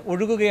നിറഞ്ഞ്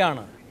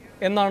ഒഴുകുകയാണ്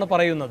എന്നാണ്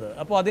പറയുന്നത്.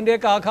 അപ്പോൾ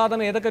അതിൻ്റെയൊക്കെ ആഘാതം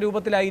ഏതൊക്കെ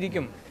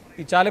രൂപത്തിലായിരിക്കും?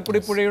 ഈ ചാലക്കുടി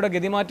പുഴയുടെ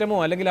ഗതിമാറ്റമോ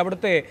അല്ലെങ്കിൽ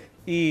അവിടുത്തെ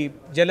ഈ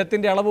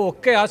ജലത്തിൻ്റെ അളവോ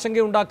ഒക്കെ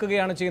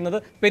ആശങ്കയുണ്ടാക്കുകയാണ് ചെയ്യുന്നത്.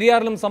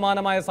 പെരിയാറിലും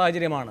സമാനമായ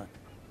സാഹചര്യമാണ്.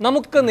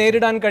 നമുക്ക്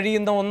നേരിടാൻ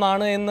കഴിയുന്ന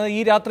ഒന്നാണ് എന്ന് ഈ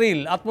രാത്രിയിൽ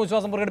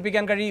ആത്മവിശ്വാസം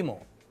പ്രകടിപ്പിക്കാൻ കഴിയുമോ?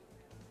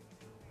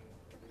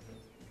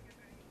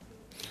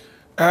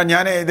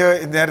 ഞാൻ ഇത്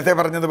നേരത്തെ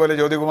പറഞ്ഞതുപോലെ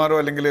ജ്യോതികുമാറോ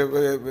അല്ലെങ്കിൽ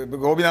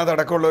ഗോപിനാഥ്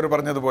അടക്കമുള്ളവർ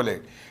പറഞ്ഞതുപോലെ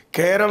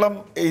കേരളം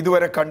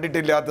ഇതുവരെ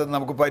കണ്ടിട്ടില്ലാത്തതും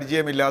നമുക്ക്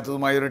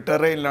പരിചയമില്ലാത്തതുമായ ഒരു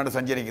ടെറൈനിലാണ്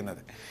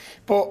സഞ്ചരിക്കുന്നത്.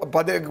 ഇപ്പോൾ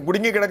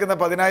കുടുങ്ങിക്കിടക്കുന്ന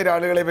 10,000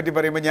 ആളുകളെ പറ്റി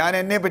പറയുമ്പോൾ ഞാൻ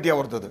എന്നെ പറ്റി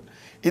ഓർത്തത്,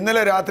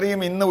 ഇന്നലെ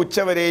രാത്രിയും ഇന്ന്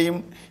ഉച്ചവരെയും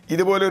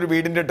ഇതുപോലൊരു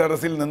വീടിൻ്റെ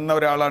ടെറസിൽ നിന്ന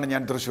ഒരാളാണ്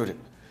ഞാൻ.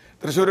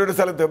 തൃശ്ശൂർ ഒരു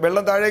സ്ഥലത്ത്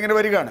വെള്ളം താഴെ ഇങ്ങനെ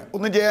വരികയാണ്,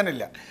 ഒന്നും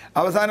ചെയ്യാനില്ല.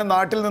 അവസാനം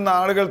നാട്ടിൽ നിന്ന്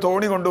ആളുകൾ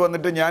തോണി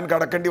കൊണ്ടുവന്നിട്ട് ഞാൻ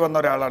കടക്കേണ്ടി വന്ന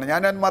ഒരാളാണ്.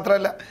 ഞാൻ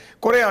മാത്രമല്ല,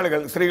 കുറേ ആളുകൾ,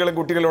 സ്ത്രീകളും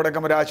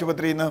കുട്ടികളോടക്കം ഒരു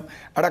ആശുപത്രിയിൽ നിന്ന്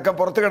അടക്കം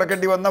പുറത്ത്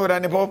കിടക്കേണ്ടി വന്ന ഒരു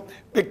അനുഭവം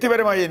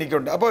വ്യക്തിപരമായി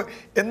എനിക്കുണ്ട്. അപ്പോൾ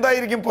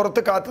എന്തായിരിക്കും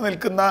പുറത്ത് കാത്തു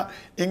നിൽക്കുന്ന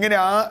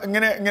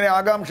ഇങ്ങനെ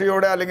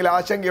ആകാംക്ഷയോടെ അല്ലെങ്കിൽ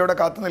ആശങ്കയോടെ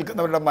കാത്തു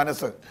നിൽക്കുന്നവരുടെ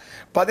മനസ്സ്?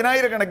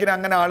 10,000 കണക്കിന്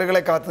അങ്ങനെ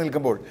ആളുകളെ കാത്തു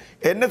നിൽക്കുമ്പോൾ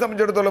എന്നെ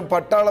സംബന്ധിച്ചിടത്തോളം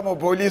പട്ടാളമോ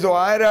പോലീസോ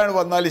ആരാണ്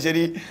വന്നാലും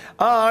ശരി,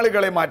 ആ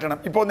ആളുകളെ മാറ്റണം.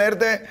 ഇപ്പോൾ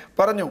നേരത്തെ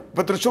പറഞ്ഞു,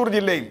 ഇപ്പോൾ തൃശ്ശൂർ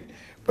ജില്ലയിൽ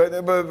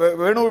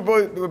വേണു ഇപ്പോൾ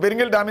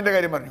പെരിങ്ങൽ ഡാമിൻ്റെ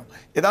കാര്യം പറഞ്ഞു.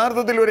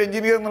 യഥാർത്ഥത്തിൽ ഒരു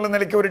എഞ്ചിനീയർ എന്നുള്ള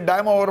നിലയ്ക്ക് ഒരു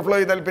ഡാം ഓവർഫ്ലോ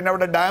ചെയ്താൽ പിന്നെ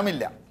അവിടെ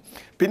ഡാമില്ല,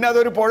 പിന്നെ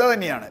അതൊരു പുഴ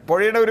തന്നെയാണ്.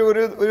 പുഴയുടെ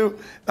ഒരു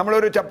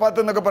നമ്മളൊരു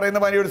ചപ്പാത്ത് എന്നൊക്കെ പറയുന്ന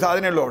മാതിരി ഒരു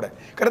സാധനമുള്ളൂ അവിടെ.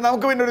 കാരണം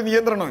നമുക്ക് പിന്നെ ഒരു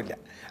നിയന്ത്രണമില്ല.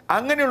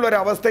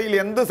 അങ്ങനെയുള്ളൊരവസ്ഥയിൽ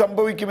എന്ത്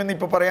സംഭവിക്കുമെന്ന്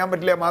ഇപ്പോൾ പറയാൻ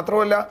പറ്റില്ല.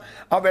 മാത്രമല്ല,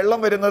 ആ വെള്ളം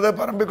വരുന്നത്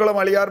പറമ്പിക്കുളം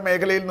അളിയാർ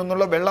മേഖലയിൽ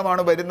നിന്നുള്ള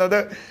വെള്ളമാണ് വരുന്നത്.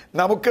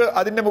 നമുക്ക്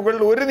അതിൻ്റെ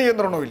മുകളിൽ ഒരു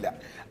നിയന്ത്രണവുമില്ല.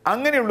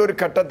 അങ്ങനെയുള്ള ഒരു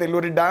ഘട്ടത്തിൽ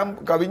ഒരു ഡാം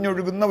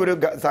കവിഞ്ഞൊഴുകുന്ന ഒരു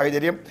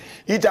സാഹചര്യം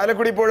ഈ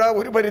ചാലക്കുടി പുഴ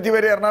ഒരു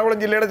പരിധിവരെ എറണാകുളം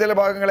ജില്ലയുടെ ചില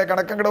ഭാഗങ്ങളെ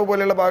കണക്കങ്കടവ്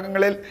പോലെയുള്ള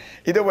ഭാഗങ്ങളിൽ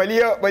ഇത്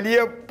വലിയ വലിയ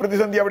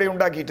പ്രതിസന്ധി അവിടെ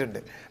ഉണ്ടാക്കിയിട്ടുണ്ട്.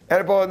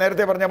 ഇപ്പോൾ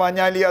നേരത്തെ പറഞ്ഞ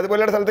മാഞ്ഞാലി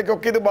അതുപോലെയുള്ള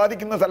സ്ഥലത്തേക്കൊക്കെ ഇത്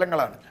ബാധിക്കുന്ന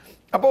സ്ഥലങ്ങളാണ്.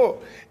 അപ്പോൾ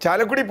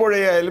ചാലക്കുടി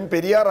പുഴയായാലും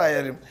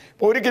പെരിയാറായാലും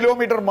ഇപ്പോൾ 1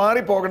 കിലോമീറ്റർ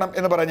മാറിപ്പോകണം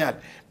എന്ന് പറഞ്ഞാൽ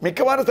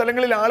മിക്കവാറും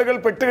സ്ഥലങ്ങളിൽ ആളുകൾ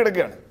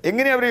പെട്ടുകിടക്കുകയാണ്.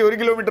 എങ്ങനെയാണ് അവർ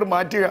 1 കിലോമീറ്റർ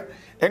മാറ്റുക?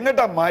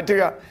 എങ്ങോട്ടാണ്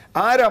മാറ്റുക?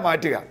 ആരാ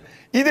മാറ്റുക?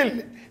 ഇതിൽ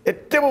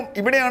ഏറ്റവും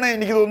ഇവിടെയാണ്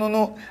എനിക്ക്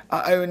തോന്നുന്നു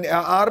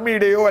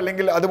ആർമിയുടെയോ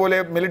അല്ലെങ്കിൽ അതുപോലെ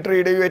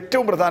മിലിറ്ററിയുടെയോ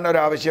ഏറ്റവും പ്രധാന ഒരു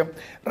ആവശ്യം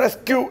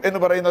റെസ്ക്യൂ എന്ന്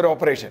പറയുന്ന ഒരു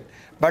ഓപ്പറേഷൻ.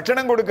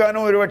 ഭക്ഷണം കൊടുക്കാനോ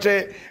ഒരുപക്ഷെ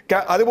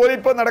അതുപോലെ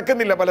ഇപ്പോൾ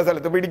നടക്കുന്നില്ല പല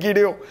സ്ഥലത്തും.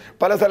 ഇടുക്കിയുടെയോ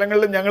പല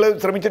സ്ഥലങ്ങളിലും ഞങ്ങൾ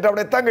ശ്രമിച്ചിട്ട്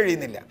അവിടെ എത്താൻ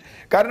കഴിയുന്നില്ല.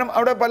 കാരണം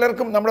അവിടെ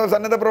പലർക്കും നമ്മുടെ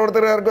സന്നദ്ധ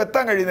പ്രവർത്തകർക്കും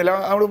എത്താൻ കഴിയുന്നില്ല,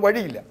 അവിടെ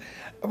വഴിയില്ല.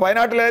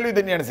 വയനാട്ടിലായാലും ഇത്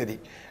തന്നെയാണ് സ്ഥിതി,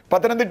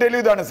 പത്തനംതിട്ടയിലും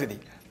ഇതാണ് സ്ഥിതി.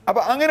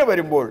 അപ്പോൾ അങ്ങനെ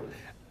വരുമ്പോൾ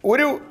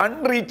ഒരു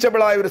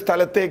അൺറീച്ചബിളായ ഒരു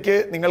സ്ഥലത്തേക്ക്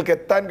നിങ്ങൾക്ക്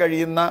എത്താൻ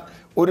കഴിയുന്ന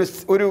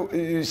ഒരു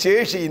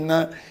ശേഷി ഇന്ന്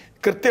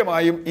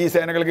കൃത്യമായും ഈ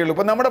സേനകൾക്കുള്ളൂ.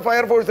 ഇപ്പോൾ നമ്മുടെ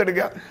ഫയർഫോഴ്സ്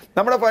എടുക്കുക,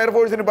 നമ്മുടെ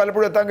ഫയർഫോഴ്സിന്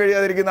പലപ്പോഴും എത്താൻ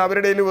കഴിയാതിരിക്കുന്ന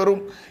അവരുടെ കയ്യിൽ വെറും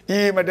ഈ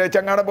മറ്റേ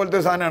ചങ്ങാടം പോലത്തെ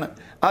ഒരു സാധനമാണ്.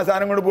 ആ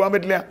സാധനം കൊണ്ട് പോകാൻ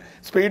പറ്റില്ല.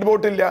 സ്പീഡ്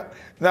ബോട്ടില്ല,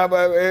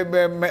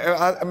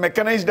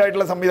 മെക്കനൈസ്ഡ്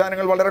ആയിട്ടുള്ള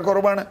സംവിധാനങ്ങൾ വളരെ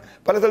കുറവാണ്.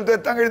 പല സ്ഥലത്തും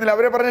എത്താൻ കഴിയുന്നില്ല.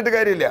 അവരെ പറഞ്ഞിട്ട്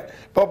കാര്യമില്ല.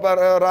 ഇപ്പോൾ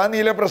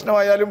റാന്നിയിലെ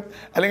പ്രശ്നമായാലും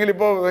അല്ലെങ്കിൽ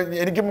ഇപ്പോൾ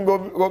എനിക്കും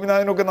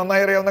ഗോപിനാഥിനൊക്കെ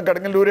നന്നായി അറിയാവുന്ന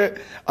കടങ്ങല്ലൂർ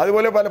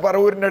അതുപോലെ പല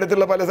പറവൂരിൻ്റെ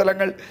അടുത്തുള്ള പല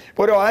സ്ഥലങ്ങൾ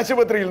ഇപ്പോൾ ഒരു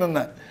ആശുപത്രിയിൽ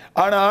നിന്ന്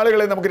ആണ്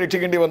ആളുകളെ നമുക്ക്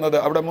രക്ഷിക്കേണ്ടി വന്നത്.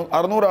 അവിടെ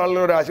 600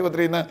 ആളുകളുടെ ഒരു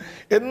ആശുപത്രിയിൽ നിന്ന്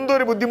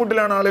എന്തൊരു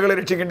ബുദ്ധിമുട്ടിലാണ് ആളുകളെ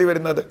രക്ഷിക്കേണ്ടി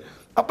വരുന്നത്.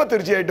 അപ്പം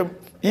തീർച്ചയായിട്ടും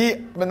ഈ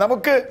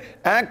നമുക്ക്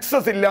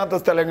ആക്സസ് ഇല്ലാത്ത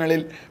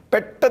സ്ഥലങ്ങളിൽ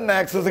പെട്ടെന്ന്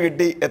ആക്സസ്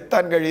കിട്ടി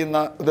എത്താൻ കഴിയുന്ന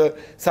ഇത്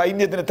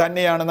സൈന്യത്തിന്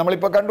തന്നെയാണ്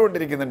നമ്മളിപ്പോൾ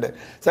കണ്ടുകൊണ്ടിരിക്കുന്നുണ്ട്.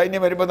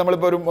 സൈന്യം വരുമ്പോൾ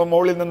നമ്മളിപ്പോൾ ഒരു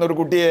മോളിൽ നിന്നൊരു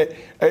കുട്ടിയെ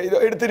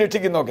എടുത്ത്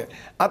രക്ഷിക്കുന്നതൊക്കെ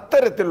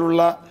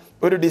അത്തരത്തിലുള്ള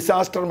ഒരു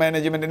ഡിസാസ്റ്റർ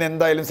മാനേജ്മെൻറ്റിന്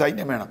എന്തായാലും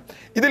സൈന്യം വേണം.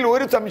 ഇതിൽ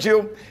ഒരു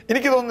സംശയവും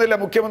എനിക്ക് തോന്നുന്നില്ല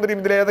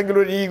മുഖ്യമന്ത്രിയും ഇതിലേതെങ്കിലും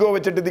ഒരു ഈഗോ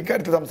വെച്ചിട്ട്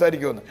ഇക്കാര്യത്തിൽ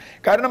സംസാരിക്കുമെന്ന്.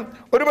 കാരണം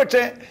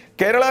ഒരുപക്ഷെ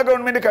കേരള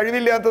ഗവൺമെൻറ്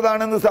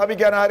കഴിവില്ലാത്തതാണെന്ന്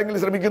സ്ഥാപിക്കാൻ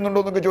ആരെങ്കിലും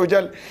ശ്രമിക്കുന്നുണ്ടോ എന്നൊക്കെ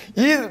ചോദിച്ചാൽ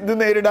ഈ ഇത്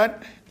നേരിടാൻ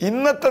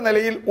ഇന്നത്തെ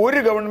നിലയിൽ ഒരു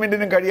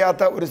ഗവൺമെൻറ്റിനും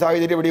കഴിയാത്ത ഒരു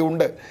സാഹചര്യം ഇവിടെ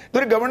ഉണ്ട്.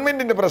 ഇതൊരു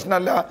ഗവൺമെൻറ്റിൻ്റെ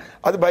പ്രശ്നമല്ല,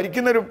 അത്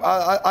ഭരിക്കുന്നൊരു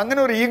അങ്ങനെ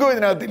ഒരു ഈഗോ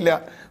ഇതിനകത്തില്ല.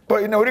 ഇപ്പോൾ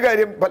പിന്നെ ഒരു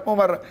കാര്യം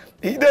പത്മകുമാർ,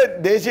 ഇത്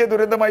ദേശീയ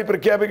ദുരന്തമായി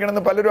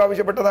പ്രഖ്യാപിക്കണമെന്ന് പലരും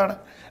ആവശ്യപ്പെട്ടതാണ്.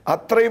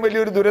 അത്രയും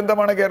വലിയൊരു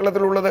ദുരന്തമാണ്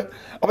കേരളത്തിലുള്ളത്.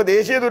 അപ്പോൾ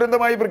ദേശീയ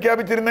ദുരന്തമായി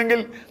പ്രഖ്യാപിച്ചിരുന്നെങ്കിൽ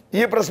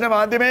ഈ പ്രശ്നം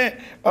ആദ്യമേ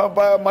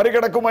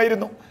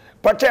മറികടക്കുമായിരുന്നു.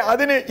 പക്ഷേ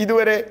അതിന്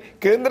ഇതുവരെ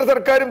കേന്ദ്ര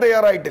സർക്കാരും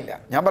തയ്യാറായിട്ടില്ല.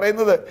 ഞാൻ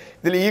പറയുന്നത്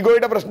ഇതിൽ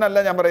ഈഗോയുടെ പ്രശ്നമല്ല,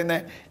 ഞാൻ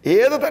പറയുന്നത്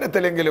ഏത്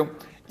തരത്തിലെങ്കിലും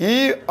ഈ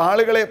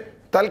ആളുകളെ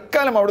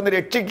തൽക്കാലം അവിടുന്ന്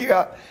രക്ഷിക്കുക,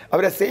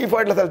 അവരെ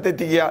സേഫായിട്ടുള്ള സ്ഥലത്ത്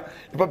എത്തിക്കുക.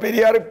 ഇപ്പോൾ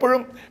പെരിയാർ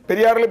ഇപ്പോഴും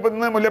പെരിയാറിൽ ഇപ്പോൾ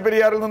ഇന്ന്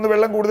മുല്ലപ്പെരിയാറിൽ നിന്ന്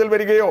വെള്ളം കൂടുതൽ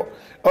വരികയോ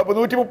അപ്പോൾ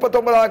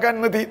 139 ആക്കാൻ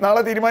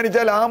നാളെ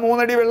തീരുമാനിച്ചാൽ ആ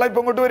 3 അടി വെള്ളം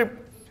ഇപ്പം ഇങ്ങോട്ട് വരും.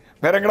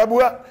 വേറെ എങ്ങടെ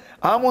പോവുക?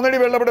 ആ 3 അടി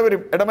വെള്ളം ഇവിടെ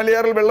വരും.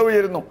 ഇടമലയാറിൽ വെള്ളം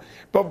ഉയരുന്നു.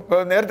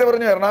 ഇപ്പോൾ നേരത്തെ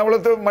പറഞ്ഞു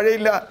എറണാകുളത്ത്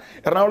മഴയില്ല.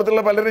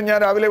 എറണാകുളത്തുള്ള പലരും ഞാൻ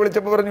രാവിലെ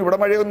വിളിച്ചപ്പോൾ പറഞ്ഞു ഇവിടെ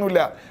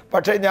മഴയൊന്നുമില്ല.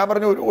 പക്ഷേ ഞാൻ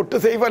പറഞ്ഞു ഒട്ടും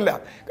സേഫ് അല്ല.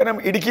 കാരണം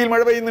ഇടുക്കിയിൽ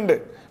മഴ പെയ്യുന്നുണ്ട്,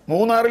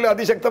 മൂന്നാറിൽ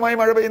അതിശക്തമായി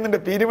മഴ പെയ്യുന്നുണ്ട്,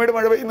 പീരുമേട്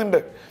മഴ പെയ്യുന്നുണ്ട്,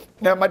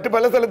 മറ്റ്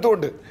പല സ്ഥലത്തും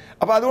ഉണ്ട്.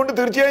 അപ്പോൾ അതുകൊണ്ട്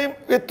തീർച്ചയായും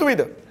എത്തും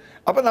ഇത്.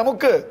 അപ്പം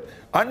നമുക്ക്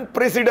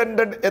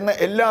അൺപ്രസിഡൻറ്റഡ് എന്ന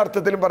എല്ലാ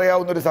അർത്ഥത്തിലും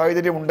പറയാവുന്ന ഒരു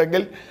സാഹചര്യം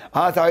ഉണ്ടെങ്കിൽ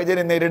ആ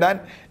സാഹചര്യം നേരിടാൻ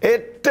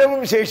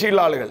ഏറ്റവും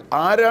ശേഷിയുള്ള ആളുകൾ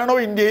ആരാണോ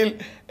ഇന്ത്യയിൽ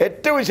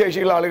ഏറ്റവും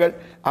ശേഷിയുള്ള ആളുകൾ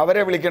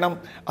അവരെ വിളിക്കണം.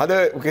 അത്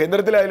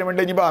കേന്ദ്രത്തിലായാലും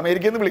വേണ്ടി ഇനിയിപ്പോൾ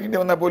അമേരിക്കയിൽ നിന്ന് വിളിക്കേണ്ടി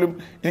വന്നാൽ പോലും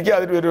എനിക്ക്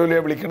അതിൽ ഒരു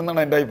വിളിക്കണം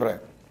എന്നാണ് എൻ്റെ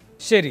അഭിപ്രായം.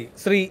 ശരി,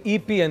 ശ്രീ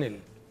EP അനിൽ,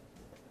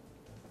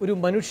 ഒരു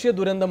മനുഷ്യ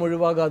ദുരന്തം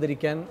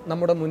ഒഴിവാകാതിരിക്കാൻ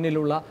നമ്മുടെ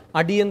മുന്നിലുള്ള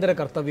അടിയന്തര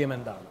കർത്തവ്യം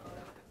എന്താണ്?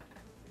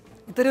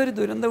 ഇത്തരം ഒരു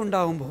ദുരന്തം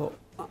ഉണ്ടാകുമ്പോൾ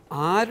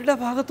ആരുടെ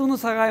ഭാഗത്തുനിന്ന്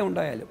സഹായം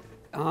ഉണ്ടായാലും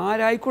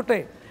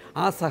ആരായിക്കോട്ടെ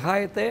ആ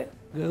സഹായത്തെ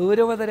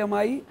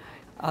ഗൗരവതരമായി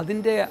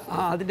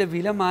അതിൻ്റെ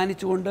വില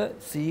മാനിച്ചുകൊണ്ട്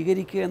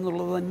സ്വീകരിക്കുക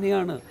എന്നുള്ളത്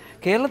തന്നെയാണ്.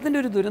 കേരളത്തിൻ്റെ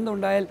ഒരു ദുരന്തം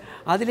ഉണ്ടായാൽ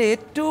അതിൽ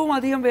ഏറ്റവും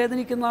അധികം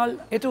വേദനിക്കുന്ന ആൾ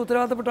ഏറ്റവും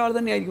ഉത്തരവാദിത്തപ്പെട്ട ആൾ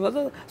തന്നെയായിരിക്കും.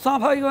 അത്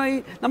സ്വാഭാവികമായി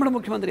നമ്മുടെ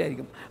മുഖ്യമന്ത്രി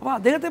ആയിരിക്കും. അപ്പോൾ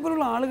അദ്ദേഹത്തെ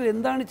പോലുള്ള ആളുകൾ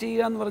എന്താണ്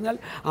ചെയ്യുക എന്ന് പറഞ്ഞാൽ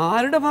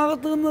ആരുടെ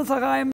ഭാഗത്തു നിന്ന് സഹായം